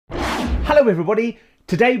Hello everybody,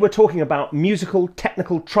 today we're talking about musical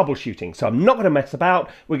technical troubleshooting, so I'm not going to mess about,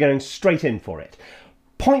 we're going straight in for it.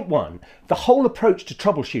 Point one, the whole approach to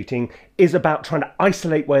troubleshooting is about trying to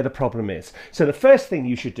isolate where the problem is. So the first thing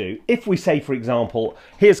you should do, if we say for example,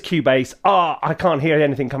 here's Cubase, I can't hear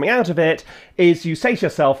anything coming out of it, is you say to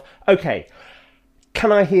yourself, okay,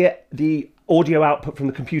 can I hear the audio output from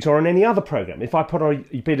the computer or on any other program? If I put on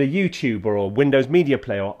a bit of YouTube or a Windows Media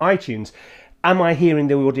Player or iTunes, am I hearing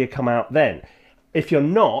the audio come out then? If you're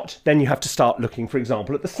not, then you have to start looking, for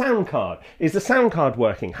example, at the sound card. Is the sound card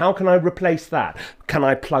working? How can I replace that? Can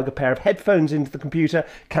I plug a pair of headphones into the computer?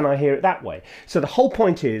 Can I hear it that way? So the whole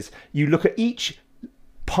point is you look at each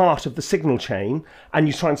part of the signal chain and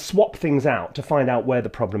you try and swap things out to find out where the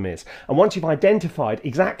problem is. And once you've identified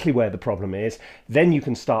exactly where the problem is, then you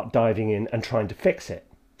can start diving in and trying to fix it.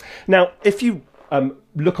 Now, if you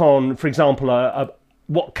look on, for example,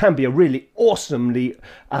 what can be a really awesomely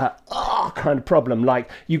kind of problem, like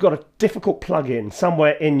you've got a difficult plug-in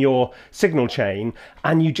somewhere in your signal chain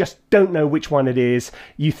and you just don't know which one it is.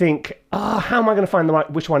 You think, how am I going to find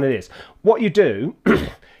which one it is? What you do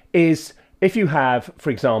is, if you have, for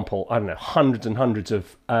example, I don't know, hundreds and hundreds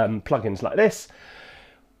of plugins like this,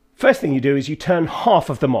 first thing you do is you turn half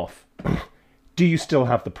of them off. Do you still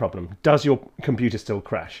have the problem? Does your computer still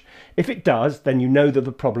crash? If it does, then you know that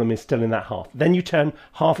the problem is still in that half. Then you turn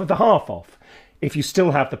half of the half off. If you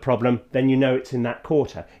still have the problem, then you know it's in that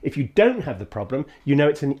quarter. If you don't have the problem, you know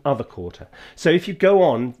it's in the other quarter. So if you go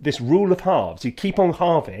on this rule of halves, you keep on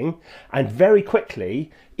halving, and very quickly,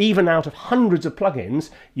 even out of hundreds of plugins,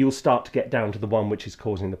 you'll start to get down to the one which is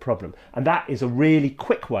causing the problem. And that is a really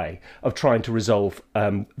quick way of trying to resolve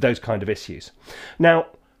those kind of issues. Now,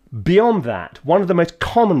 beyond that, one of the most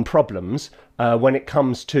common problems when it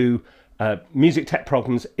comes to music tech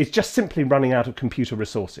problems is just simply running out of computer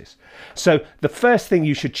resources. So the first thing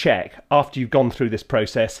you should check after you've gone through this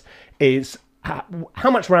process is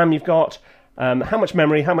how much RAM you've got, how much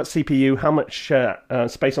memory, how much CPU, how much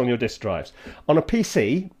space on your disk drives. On a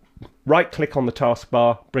PC, right-click on the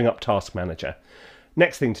taskbar, bring up Task Manager.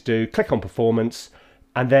 Next thing to do, click on Performance,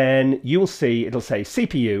 and then you'll see it'll say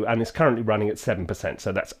CPU, and it's currently running at 7%.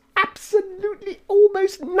 So that's absolutely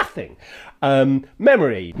almost nothing.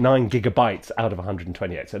 Memory, 9 gigabytes out of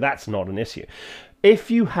 128. So that's not an issue.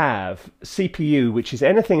 If you have CPU, which is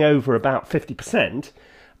anything over about 50%,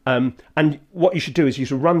 and what you should do is you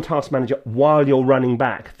should run Task Manager while you're running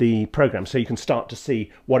back the program so you can start to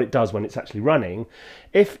see what it does when it's actually running.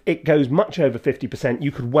 If it goes much over 50%,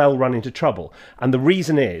 you could well run into trouble. And the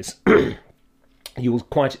reason is you'll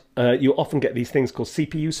often get these things called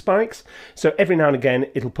CPU spikes. So every now and again,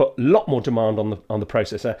 it'll put a lot more demand on the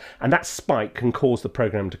processor, and that spike can cause the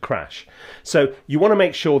program to crash. So you want to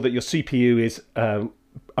make sure that your CPU is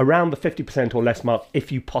around the 50% or less mark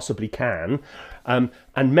if you possibly can. And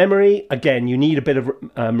memory, again, you need a bit of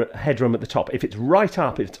headroom at the top. If it's right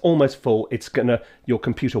up, if it's almost full, your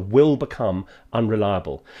computer will become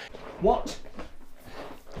unreliable. What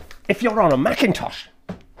if you're on a Macintosh?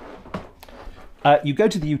 You go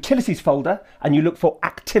to the Utilities folder and you look for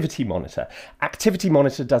Activity Monitor. Activity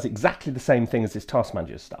Monitor does exactly the same thing as this Task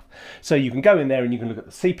Manager stuff. So you can go in there and you can look at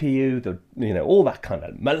the CPU, all that kind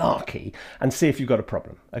of malarkey, and see if you've got a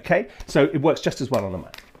problem. Okay, so it works just as well on a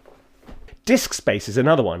Mac. Disk space is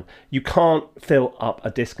another one. You can't fill up a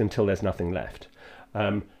disk until there's nothing left.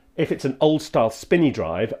 If it's an old style spinny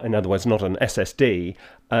drive, in other words not an SSD,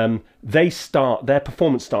 their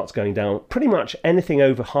performance starts going down. Pretty much anything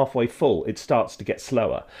over halfway full, it starts to get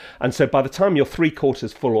slower. And so by the time you're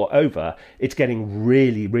 3/4 full or over, it's getting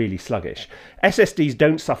really, really sluggish. SSDs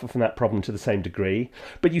don't suffer from that problem to the same degree,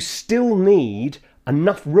 but you still need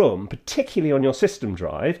enough room, particularly on your system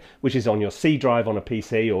drive, which is on your C drive on a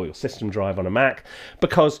PC or your system drive on a Mac,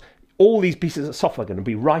 because all these pieces of software are going to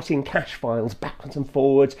be writing cache files backwards and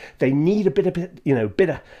forwards. They need a bit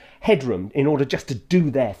of headroom in order just to do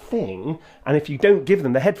their thing. And if you don't give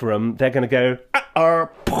them the headroom, they're going to go,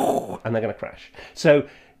 and they're going to crash. So,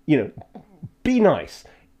 be nice.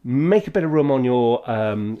 Make a bit of room on your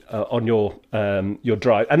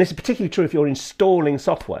drive. And this is particularly true if you're installing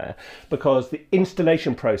software, because the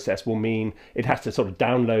installation process will mean it has to sort of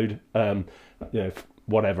download,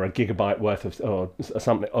 whatever, a gigabyte worth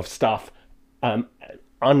of stuff,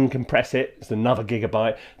 uncompress it, it's another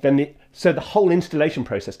gigabyte. So the whole installation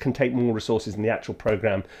process can take more resources than the actual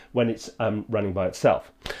program when it's running by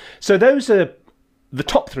itself. So those are the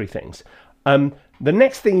top three things. The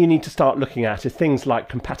next thing you need to start looking at is things like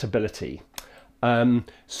compatibility. Is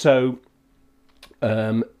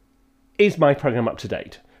my program up to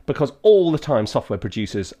date? Because all the time software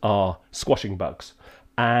producers are squashing bugs.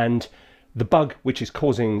 And the bug which is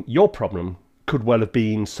causing your problem could well have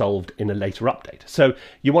been solved in a later update. So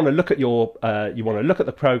you want to look at your, you want to look at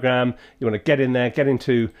the program, you want to get in there,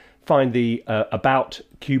 find the about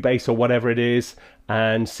Cubase or whatever it is,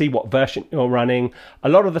 and see what version you're running. A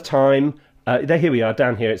lot of the time, here we are,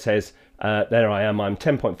 down here it says, there I am, I'm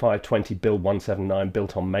 10.520 build 179,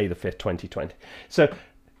 built on May the 5th, 2020. So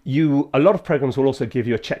a lot of programs will also give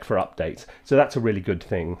you a check for updates. So that's a really good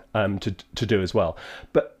thing to do as well.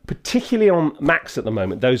 But particularly on Macs at the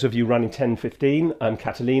moment, those of you running 10.15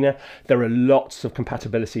 Catalina, there are lots of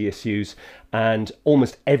compatibility issues, and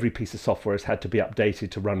almost every piece of software has had to be updated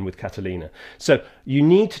to run with Catalina. So you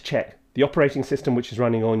need to check the operating system which is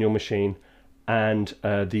running on your machine and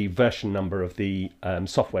the version number of the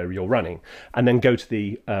software you're running, and then go to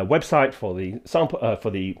the website for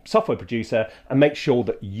the software producer and make sure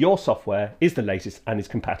that your software is the latest and is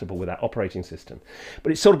compatible with that operating system.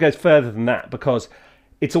 But it sort of goes further than that, because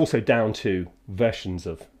it's also down to versions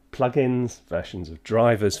of plugins, versions of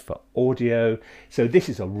drivers for audio. So this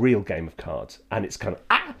is a real game of cards, and it's kind of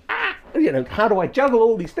you know, how do I juggle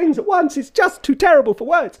all these things at once? It's just too terrible for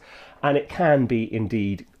words. And it can be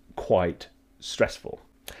indeed quite stressful.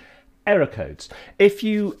 Error codes. If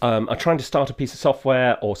you are trying to start a piece of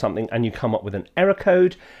software or something and you come up with an error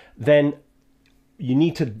code, then you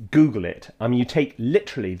need to Google it. I mean, you take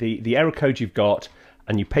literally the error code you've got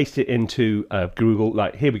and you paste it into Google,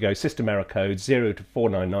 like here we go, system error code 0 to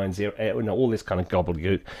 4990, and all this kind of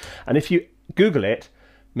gobbledygook. And if you Google it,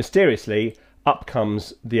 mysteriously, up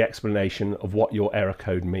comes the explanation of what your error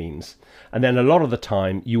code means. And then a lot of the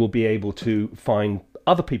time you will be able to find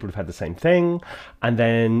other people who've had the same thing, and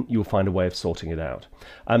then you'll find a way of sorting it out.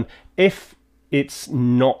 If it's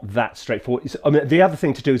not that straightforward, I mean, the other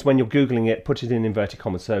thing to do is when you're Googling it, put it in inverted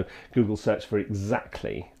commas, so Google search for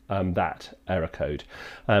exactly that error code,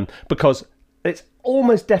 because it's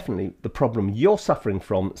almost definitely the problem you're suffering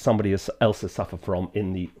from, somebody else has suffered from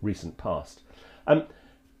in the recent past.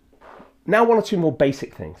 Now, one or two more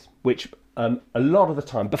basic things, which a lot of the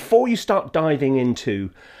time, before you start diving into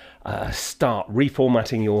start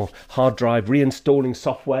reformatting your hard drive, reinstalling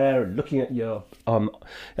software, and looking at your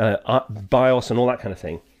BIOS and all that kind of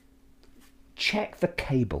thing, check the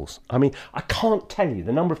cables. I mean, I can't tell you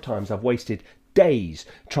the number of times I've wasted days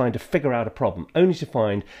trying to figure out a problem, only to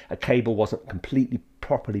find a cable wasn't completely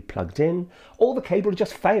properly plugged in, or the cable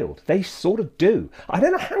just failed. They sort of do. I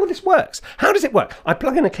don't know how this works. How does it work? I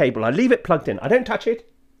plug in a cable, I leave it plugged in, I don't touch it,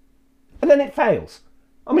 and then it fails.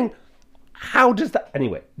 I mean, how does that?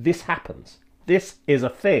 Anyway, this happens. This is a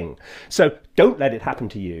thing. So don't let it happen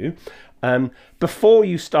to you. Before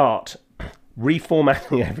you start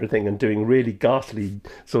reformatting everything and doing really ghastly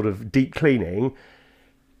sort of deep cleaning,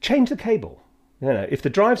 change the cable. You know, if the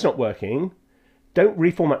drive's not working, don't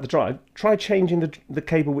reformat the drive. Try changing the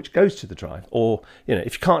cable which goes to the drive. Or, you know,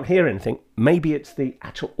 if you can't hear anything, maybe it's the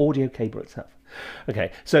actual audio cable itself.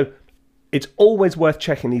 Okay, so it's always worth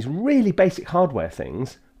checking these really basic hardware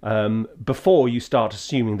things before you start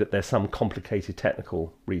assuming that there's some complicated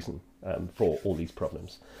technical reason for all these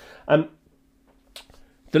problems.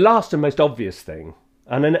 The last and most obvious thing,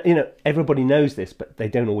 and you know, everybody knows this, but they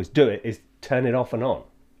don't always do it, is turn it off and on.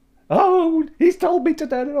 Oh, he's told me to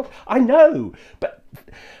turn it off. I know, but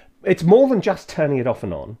it's more than just turning it off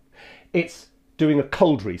and on. It's doing a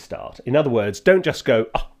cold restart. In other words, don't just go,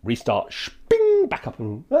 oh, restart, bing, back up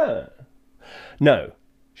and... No,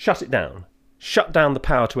 shut it down. Shut down the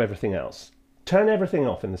power to everything else. Turn everything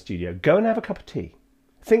off in the studio. Go and have a cup of tea.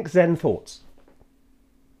 Think Zen thoughts.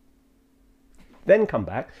 Then come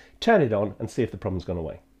back, turn it on and see if the problem's gone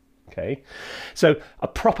away. Okay, so a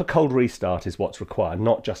proper cold restart is what's required,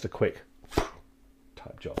 not just a quick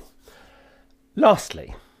type job.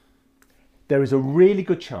 Lastly, there is a really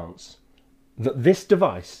good chance that this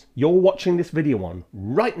device you're watching this video on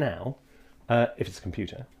right now, if it's a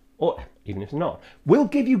computer, or even if it's not, will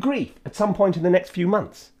give you grief at some point in the next few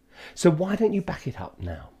months. So why don't you back it up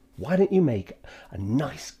now? Why don't you make a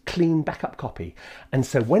nice, clean backup copy? And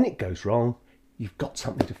so when it goes wrong, you've got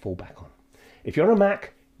something to fall back on. If you're on a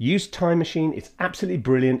Mac, use Time Machine. It's absolutely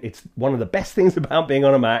brilliant. It's one of the best things about being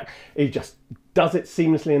on a Mac. It just does it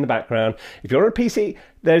seamlessly in the background. If you're on a PC,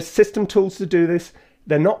 there's system tools to do this.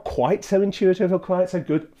 They're not quite so intuitive or quite so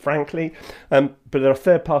good, frankly, but there are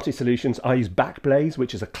third-party solutions. I use Backblaze,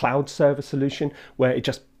 which is a cloud server solution where it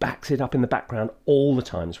just backs it up in the background all the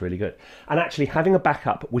time. It's really good. And actually having a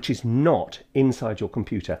backup which is not inside your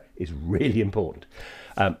computer is really important.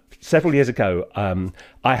 Several years ago,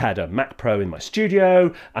 I had a Mac Pro in my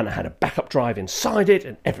studio and I had a backup drive inside it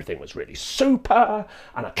and everything was really super.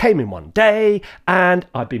 And I came in one day and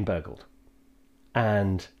I'd been burgled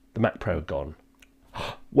and the Mac Pro had gone.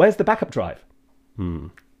 Where's the backup drive?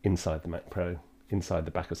 Inside the Mac Pro, inside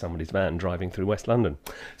the back of somebody's van driving through West London.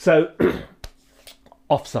 So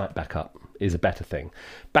off-site backup is a better thing.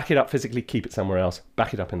 Back it up physically, keep it somewhere else,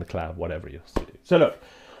 back it up in the cloud, whatever you're to do. So look,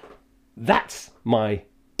 that's my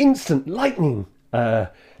instant lightning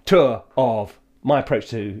tour of my approach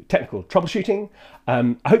to technical troubleshooting.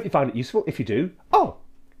 I hope you found it useful. If you do, oh,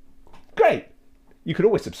 great. You could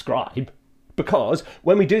always subscribe, because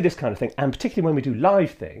when we do this kind of thing, and particularly when we do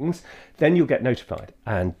live things, then you'll get notified.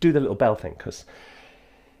 And do the little bell thing, because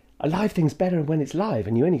a live thing's better when it's live,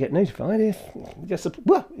 and you only get notified if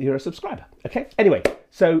you're a subscriber. Okay? Anyway,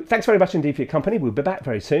 so thanks very much indeed for your company. We'll be back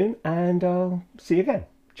very soon, and I'll see you again.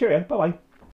 Cheerio. Bye-bye.